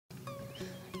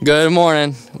Good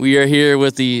morning. We are here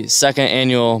with the 2nd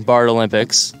Annual BART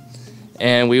Olympics,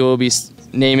 and we will be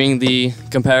naming the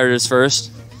competitors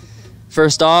first.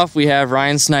 First off, we have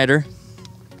Ryan Snyder.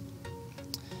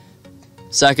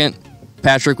 Second,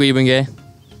 Patrick Wiebengay.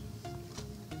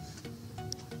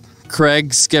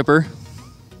 Craig Skipper.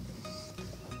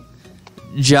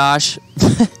 Josh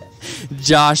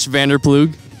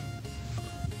Vanderplug.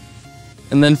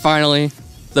 And then finally,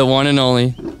 the one and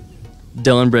only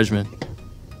Dylan Bridgman,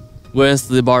 with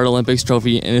the BART Olympics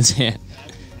trophy in his hand.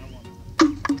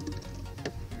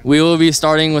 We will be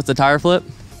starting with the tire flip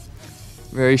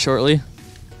very shortly. You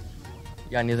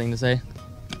got anything to say?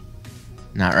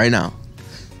 Not right now.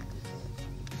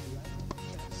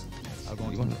 I'll go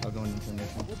into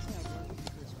information.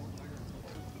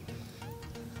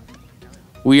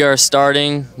 We are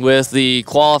starting with the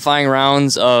qualifying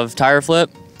rounds of tire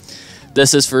flip.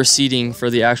 This is for seeding for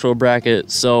the actual bracket,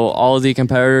 so all of the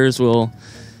competitors will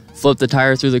flip the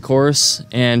tire through the course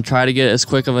and try to get as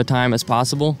quick of a time as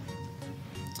possible.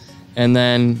 And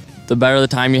then the better the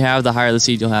time you have, the higher the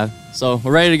seed you'll have. So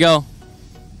we're ready to go.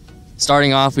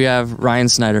 Starting off, we have Ryan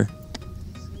Snyder.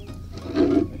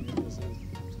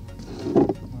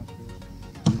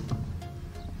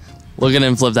 Look at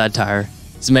him flip that tire.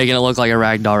 He's making it look like a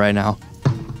rag doll right now.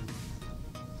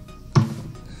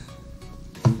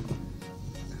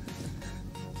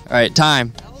 All right,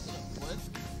 time.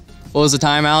 What was the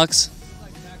time, Alex?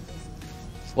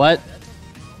 What?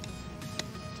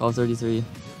 12:33.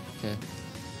 Okay.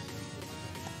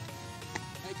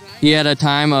 He had a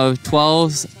time of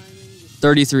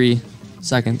 12:33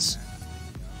 seconds.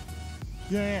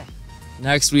 Yeah.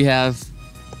 Next, we have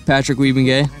Patrick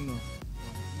Wiebengay.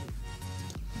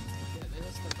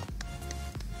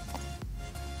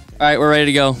 All right, we're ready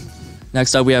to go.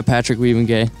 Next up, we have Patrick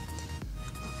Wiebengay.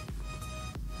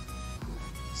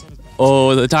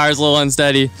 Oh, the tire's a little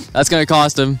unsteady. That's gonna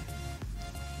cost him.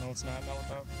 No, it's not. Not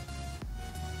without.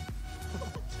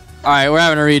 All right, we're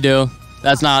having a redo.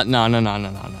 That's not.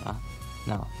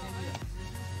 No.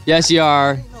 Yes, you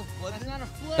are.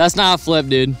 That's not a flip,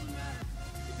 dude. It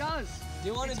does. Do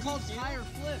you want it called tire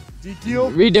flip?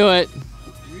 DQ? Redo it.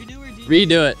 Redo or DQ?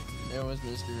 Redo it. There was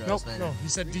Mr. Nope, no, he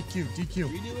said DQ.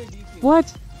 Redo or DQ?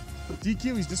 What?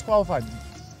 DQ, he's disqualified.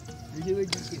 Redo or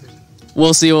DQ?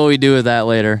 We'll see what we do with that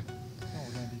later. Oh,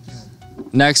 no,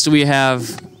 DQ. Next, we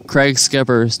have Craig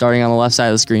Skipper starting on the left side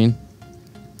of the screen.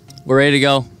 We're ready to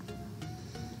go.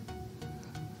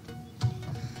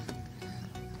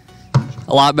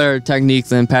 A lot better technique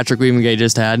than Patrick Wiebengay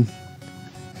just had.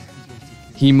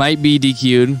 He might be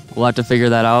DQ'd. We'll have to figure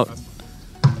that out.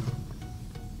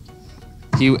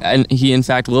 He in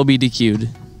fact will be DQ'd.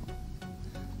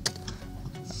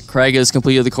 Craig has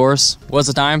completed the course. What's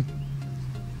the time?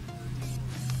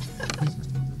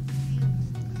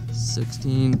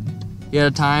 16. He had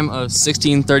a time of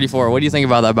 16:34. What do you think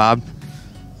about that, Bob?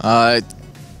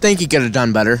 Think he could have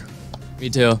done better. Me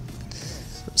too.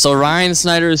 So Ryan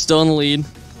Snyder is still in the lead.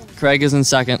 Craig is in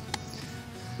second.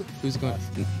 Who's going?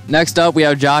 Next up, we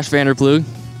have Josh Vanderplug.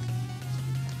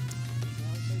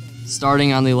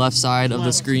 Starting on the left side of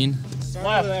the screen.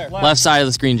 Left side of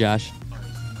the screen, Josh.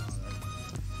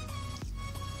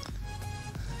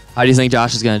 How do you think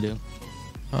Josh is going to do?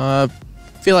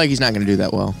 Feel like he's not going to do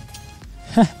that well.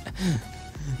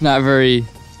 Not very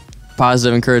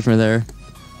positive encouragement there.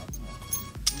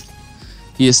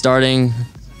 He is starting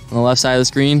on the left side of the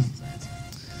screen.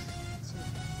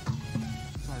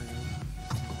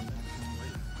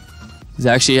 He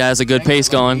actually has a good pace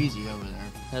going.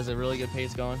 Has a really good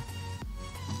pace going.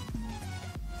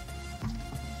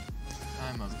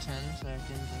 Time of 10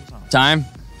 seconds. Time?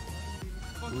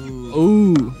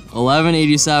 Ooh,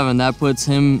 11:87. That puts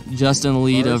him just in the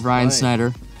lead of Ryan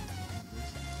Snyder.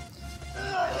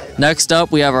 Next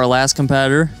up, we have our last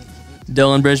competitor,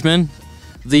 Dylan Bridgman,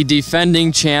 the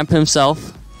defending champ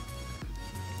himself.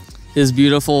 His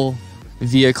beautiful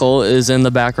vehicle is in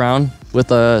the background with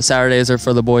the Saturdays are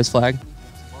for the boys flag.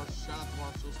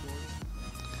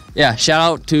 Yeah, shout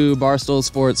out to Barstool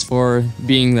Sports for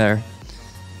being there.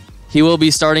 He will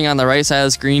be starting on the right side of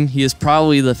the screen. He is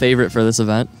probably the favorite for this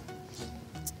event.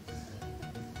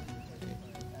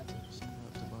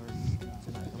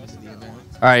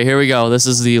 All right, here we go. This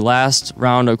is the last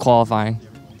round of qualifying.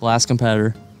 Last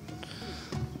competitor.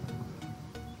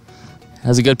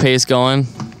 Has a good pace going.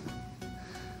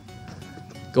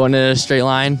 Going in a straight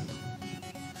line.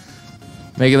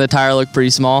 Making the tire look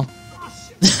pretty small.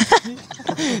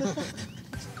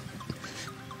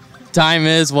 Time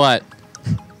is what?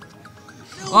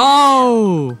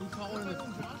 Oh!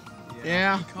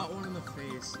 Yeah. Caught one in the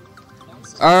face.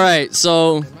 All right,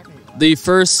 so The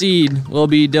first seed will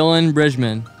be Dylan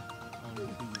Bridgman.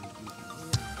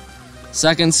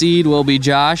 Second seed will be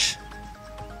Josh.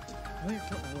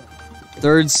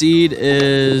 Third seed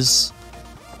is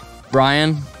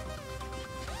Brian.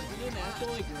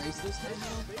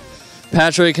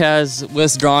 Patrick has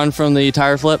withdrawn from the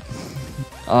tire flip.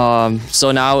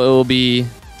 So now it will be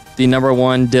the number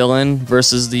 1 Dylan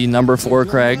versus the number 4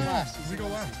 Craig. We go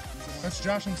last. That's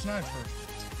Josh and Snide first.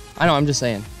 I know, I'm just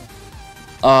saying.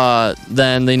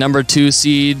 Then the number 2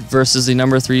 seed versus the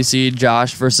number 3 seed,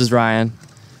 Josh versus Ryan.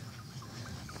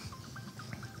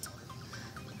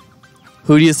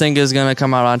 Who do you think is going to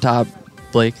come out on top,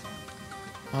 Blake?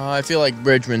 I feel like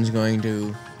Bridgman's going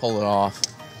to pull it off.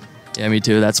 Yeah, me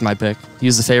too. That's my pick.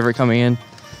 He's the favorite coming in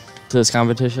to this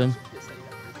competition.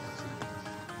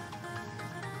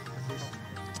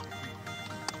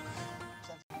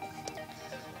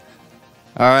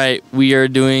 All right, we are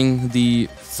doing the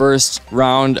first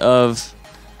round of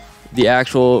the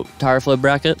actual tire flip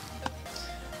bracket.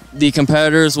 The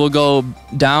competitors will go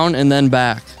down and then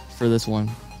back for this one.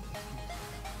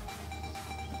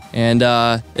 And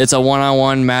it's a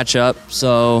one-on-one matchup,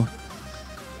 so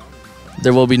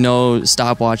there will be no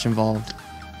stopwatch involved.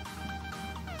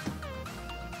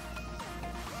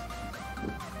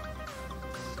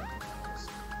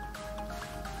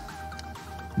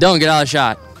 Don't get out of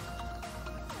shot.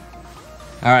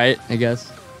 All right, I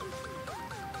guess.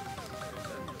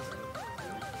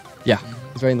 Yeah,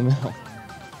 it's right in the middle.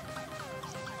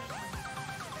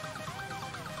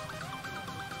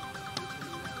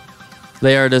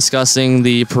 They are discussing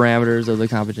the parameters of the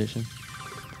competition,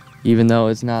 even though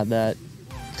it's not that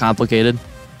complicated.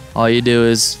 All you do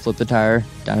is flip the tire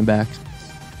down and back.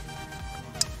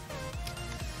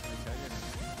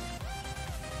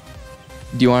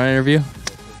 Do you want an interview?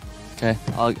 Okay,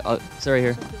 I'll sit right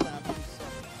here.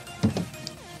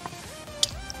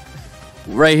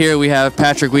 Right here we have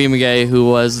Patrick Wiemegay, who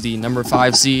was the number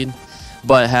 5 seed,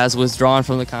 but has withdrawn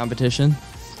from the competition.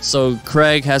 So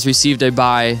Craig has received a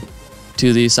bye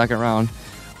to the second round.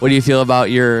 What do you feel about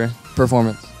your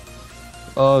performance?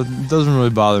 It doesn't really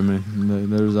bother me.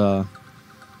 There's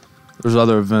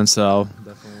other events that I'll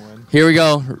definitely win. Here we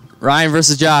go. Ryan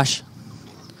versus Josh.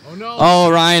 Oh no.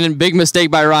 Oh, Ryan, big mistake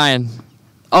by Ryan.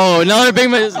 Oh, another big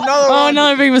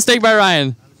mistake by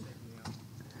Ryan.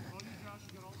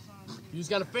 You just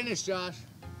gotta finish, Josh.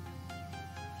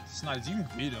 Snides, you can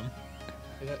beat him.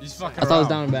 He's fucking I thought it was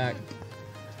down and back.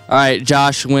 All right,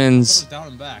 Josh wins down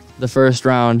and back. the first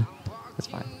round. That's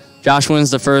fine. Josh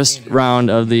wins the first round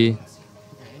of the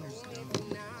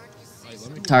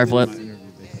tire flip.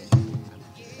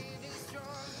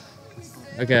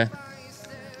 Okay.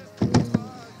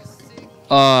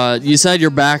 You said your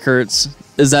back hurts.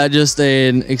 Is that just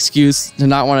an excuse to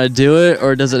not want to do it,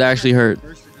 or does it actually hurt?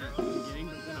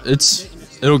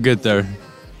 It'll get there.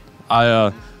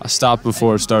 I stopped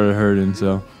before it started hurting,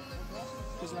 so.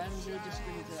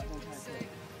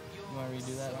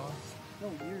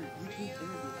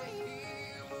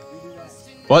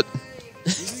 What?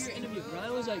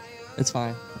 It's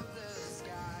fine.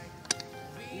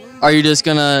 Are you just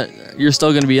gonna? You're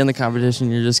still gonna be in the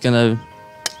competition. You're just gonna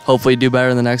hopefully do better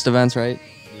in the next events, right?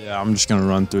 Yeah, I'm just gonna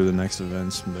run through the next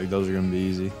events. Like, those are gonna be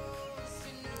easy.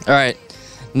 All right.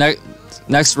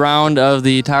 Next round of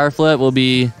the tire flip will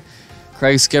be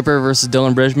Craig Skipper versus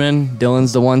Dylan Bridgman.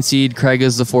 Dylan's the 1 seed. Craig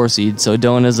is the 4 seed. So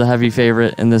Dylan is the heavy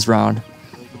favorite in this round.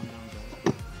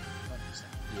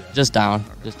 Just down.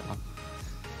 Just down.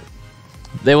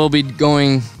 They will be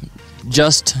going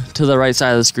just to the right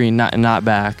side of the screen, not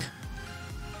back.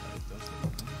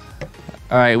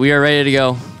 All right, we are ready to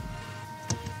go.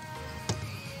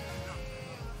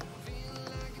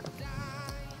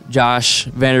 Josh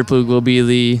Vanderploeg will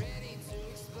be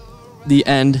the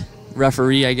end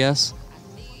referee, I guess,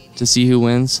 to see who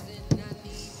wins.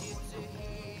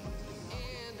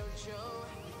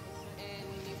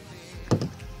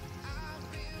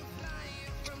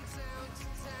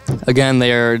 Again,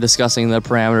 they are discussing the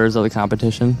parameters of the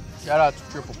competition. Shout out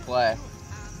to Triple Play.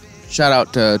 Shout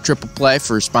out to Triple Play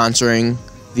for sponsoring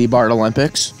the Bart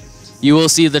Olympics. You will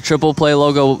see the Triple Play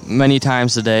logo many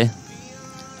times today.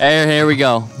 Hey, here we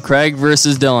go. Craig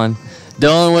versus Dylan.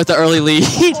 Dylan with the early lead.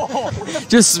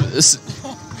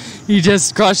 He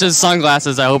just crushed his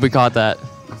sunglasses. I hope he caught that.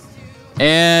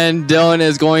 And Dylan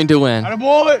is going to win.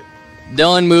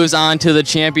 Dylan moves on to the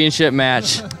championship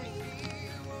match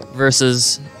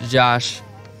versus Josh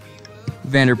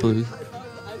Vanderploeg.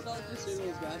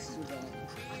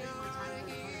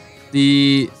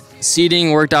 The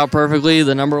seeding worked out perfectly.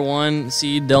 The number 1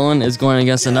 seed, Dylan, is going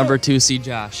against the number 2 seed,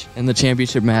 Josh, in the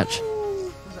championship match.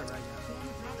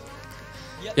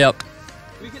 Yep.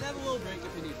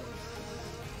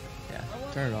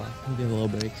 Turn it off. Give it a little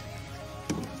break.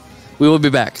 We will be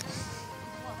back.